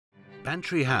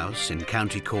Bantry House in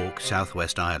County Cork, South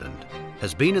West Ireland,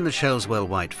 has been in the Shelswell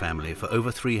White family for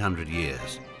over 300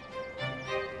 years.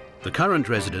 The current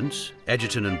residents,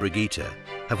 Egerton and Brigitte,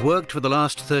 have worked for the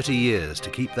last 30 years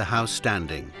to keep the house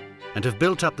standing and have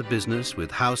built up the business with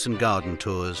house and garden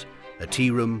tours, a tea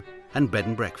room and bed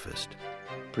and breakfast.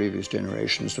 Previous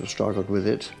generations have struggled with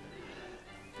it,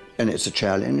 and it's a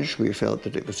challenge. We felt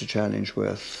that it was a challenge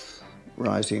worth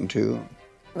rising to.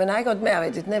 When I got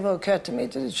married, it never occurred to me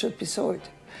that it should be sold.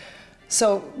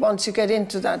 So once you get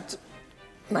into that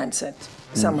mindset,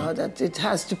 somehow, that it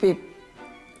has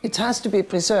to be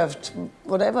preserved,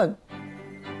 whatever.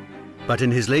 But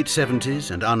in his late 70s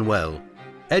and unwell,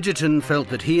 Egerton felt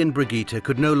that he and Brigitte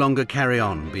could no longer carry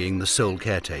on being the sole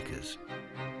caretakers.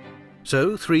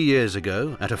 So 3 years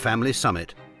ago, at a family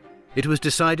summit, it was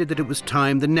decided that it was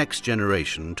time the next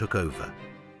generation took over.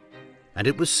 And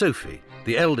it was Sophie,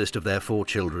 the eldest of their 4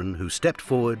 children, who stepped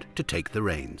forward to take the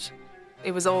reins.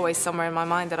 It was always somewhere in my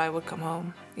mind that I would come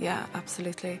home. Yeah,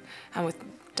 absolutely. And with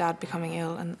Dad becoming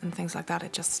ill and things like that,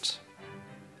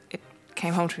 it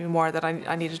came home to me more that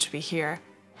I needed to be here.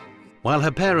 While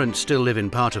her parents still live in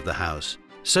part of the house,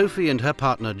 Sophie and her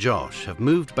partner Josh have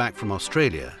moved back from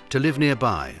Australia to live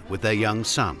nearby with their young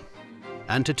son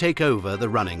and to take over the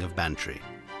running of Bantry.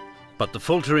 But the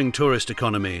faltering tourist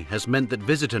economy has meant that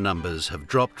visitor numbers have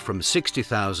dropped from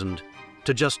 60,000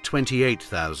 to just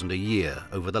 28,000 a year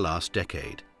over the last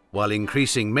decade, while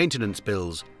increasing maintenance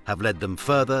bills have led them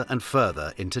further and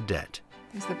further into debt.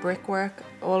 There's the brickwork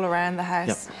all around the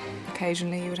house. Yep.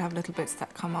 Occasionally you would have little bits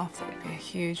that come off. That would be a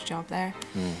huge job there.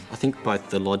 I think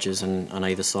both the lodges on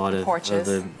either side of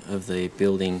the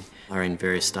building are in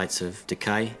various states of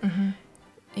decay.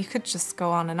 You could just go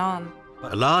on and on.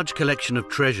 A large collection of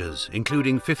treasures,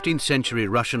 including 15th century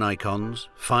Russian icons,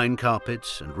 fine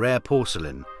carpets and rare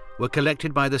porcelain, were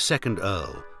collected by the second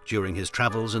Earl during his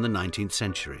travels in the 19th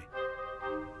century.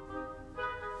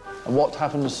 And what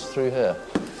happens through here?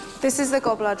 This is the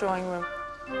Gobelin drawing room.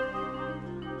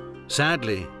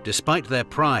 Sadly, despite their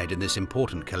pride in this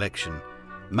important collection,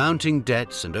 mounting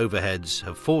debts and overheads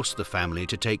have forced the family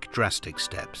to take drastic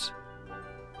steps.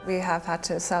 We have had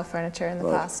to sell furniture in the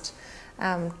past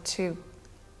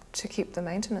to keep the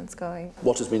maintenance going.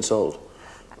 What has been sold?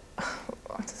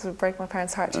 This would break my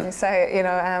parents' heart to me say it, you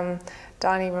know,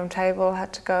 dining room table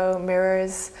had to go,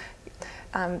 mirrors.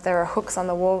 There are hooks on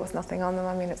the wall with nothing on them.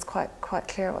 I mean, it's quite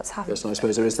clear what's happened. Yes, and I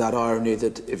suppose there is that irony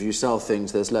that if you sell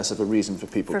things, there's less of a reason for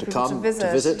people to come, to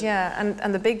visit. Yeah,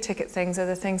 and the big ticket things are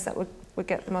the things that would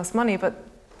get the most money, but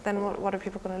then what are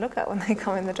people going to look at when they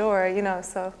come in the door, you know,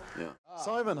 so... Yeah.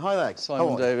 Simon, hi there.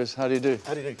 Simon Davis, how do you do?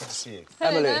 How do you do? Good to see you.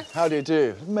 Hello, Emily, how do you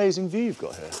do? Amazing view you've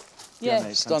got here. Yeah,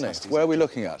 stunning. fantastic. Where are we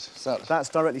looking at? That's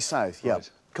directly south, yeah. Right.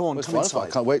 Come on, come inside. I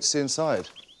can't wait to see inside.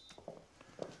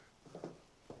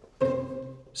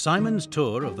 Simon's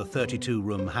tour of the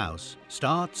 32-room house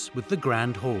starts with the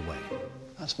grand hallway.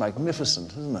 That's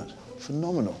magnificent, isn't it?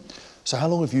 Phenomenal. So how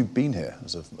long have you been here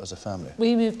as a family?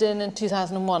 We moved in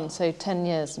 2001, so 10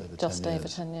 years, just over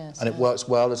 10 years. And it works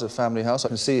well as a family house? I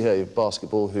can see here you have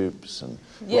basketball hoops and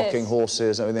rocking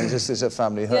horses and everything. This is a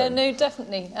family home. Yeah, no,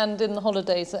 definitely. And in the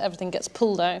holidays, everything gets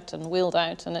pulled out and wheeled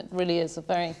out, and it really is a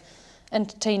very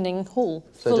entertaining hall.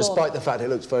 So despite the fact it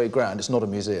looks very grand, it's not a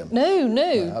museum? No,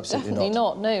 absolutely definitely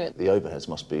not. No. The overheads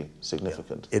must be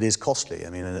significant. It is costly. I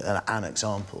mean, an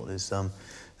example is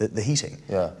the heating.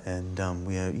 Yeah. And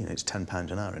it's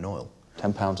 £10 an hour in oil.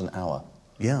 £10 an hour?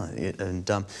 Yeah,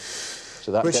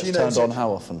 so that gets turned on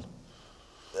how often?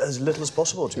 As little as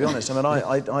possible, to be honest. I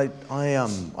mean,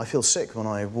 I feel sick when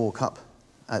I walk up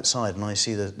outside and I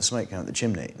see the smoke going out the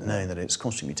chimney, knowing that it's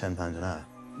costing me £10 an hour.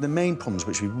 The main problems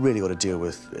which we really got to deal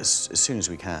with as soon as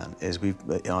we can is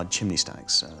our chimney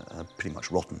stacks are pretty much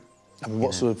rotten. I mean,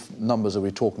 what sort of numbers are we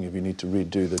talking if you need to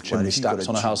redo the chimney stacks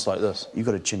on a house like this? You've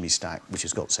got a chimney stack which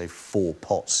has got, say, 4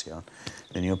 pots, yeah?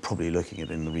 Then you're probably looking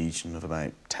at in the region of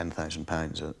about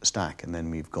 £10,000 a stack, and then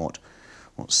we've got,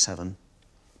 what, 7?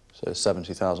 So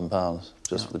 £70,000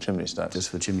 just for the chimney stacks? Just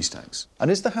for the chimney stacks. And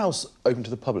is the house open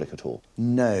to the public at all?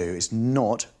 No, it's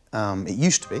not. It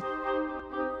used to be.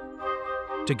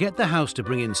 To get the house to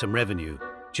bring in some revenue,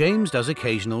 James does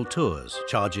occasional tours,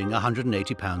 charging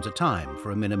 £180 a time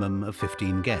for a minimum of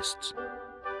 15 guests.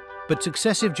 But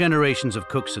successive generations of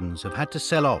Cooksons have had to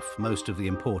sell off most of the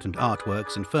important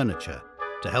artworks and furniture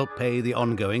to help pay the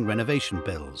ongoing renovation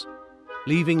bills,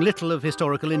 leaving little of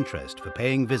historical interest for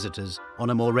paying visitors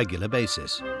on a more regular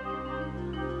basis.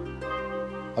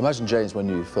 I imagine, James, when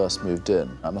you first moved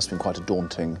in, that must have been quite a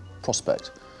daunting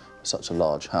prospect, such a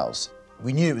large house.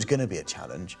 We knew it was going to be a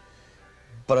challenge,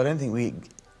 but I don't think we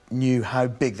knew how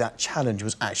big that challenge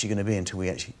was actually going to be until we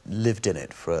actually lived in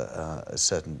it for a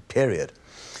certain period.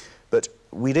 But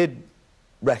we did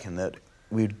reckon that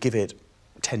we'd give it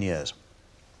 10 years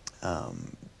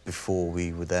before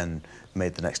we would then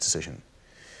made the next decision.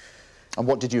 And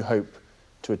what did you hope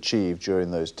to achieve during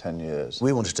those 10 years?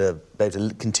 We wanted to be able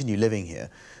to continue living here,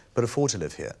 but afford to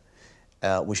live here,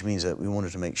 which means that we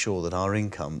wanted to make sure that our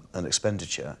income and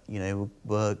expenditure, you know,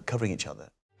 were covering each other.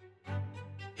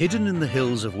 Hidden in the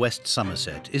hills of West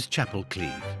Somerset is Chapel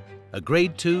Cleeve, a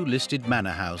Grade II listed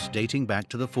manor house dating back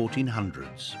to the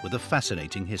 1400s with a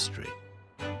fascinating history.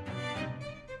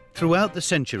 Throughout the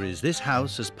centuries, this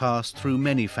house has passed through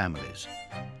many families,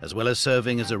 as well as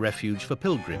serving as a refuge for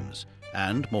pilgrims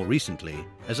and, more recently,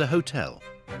 as a hotel.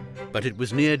 But it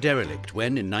was near derelict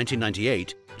when, in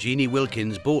 1998, Jeannie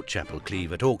Wilkins bought Chapel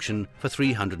Cleeve at auction for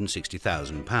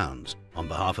 £360,000 on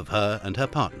behalf of her and her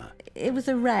partner. It was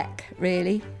a wreck,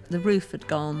 really. The roof had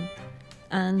gone,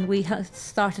 and we had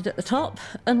started at the top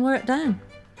and worked down.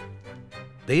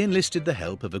 They enlisted the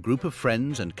help of a group of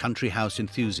friends and country house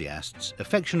enthusiasts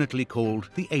affectionately called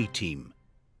the A-Team,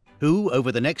 who,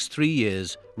 over the next 3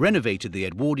 years, renovated the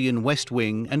Edwardian west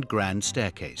wing and grand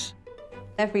staircase.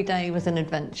 Every day was an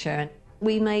adventure.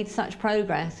 We made such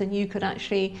progress, and you could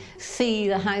actually see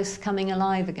the house coming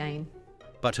alive again.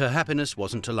 But her happiness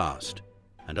wasn't to last,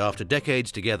 and after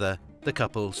decades together, the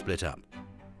couple split up.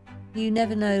 You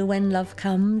never know when love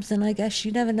comes, and I guess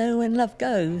you never know when love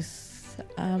goes.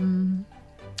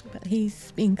 But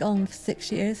he's been gone for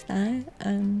 6 years now,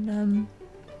 and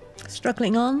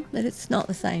struggling on, but it's not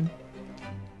the same.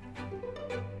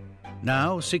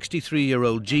 Now,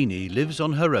 63-year-old Jeannie lives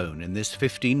on her own in this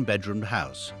 15-bedroomed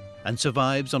house and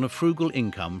survives on a frugal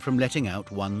income from letting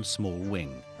out one small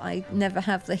wing. I never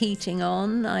have the heating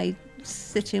on. I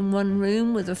sit in one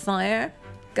room with a fire,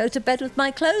 go to bed with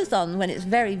my clothes on when it's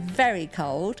very, very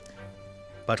cold.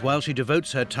 But while she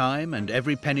devotes her time and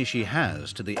every penny she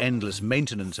has to the endless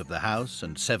maintenance of the house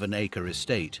and 7-acre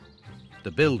estate,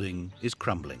 the building is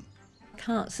crumbling. I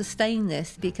can't sustain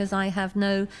this because I have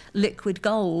no liquid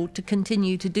gold to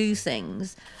continue to do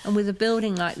things. And with a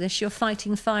building like this, you're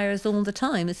fighting fires all the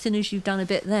time. As soon as you've done a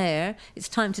bit there, it's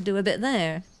time to do a bit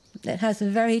there. It has a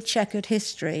very checkered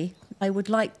history. I would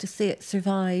like to see it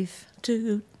survive,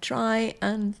 to try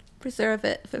and preserve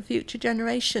it for future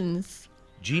generations.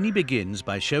 Jeannie begins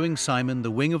by showing Simon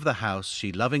the wing of the house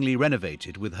she lovingly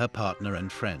renovated with her partner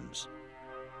and friends.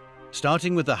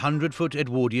 Starting with the 100-foot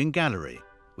Edwardian gallery,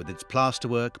 with its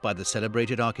plasterwork by the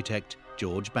celebrated architect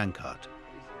George Bankart.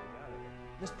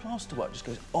 This plasterwork just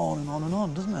goes on and on and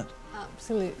on, doesn't it?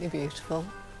 Absolutely beautiful.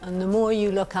 And the more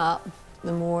you look up,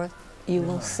 the more you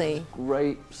will see.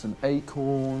 Grapes and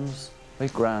acorns, very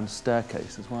grand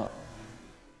staircase as well.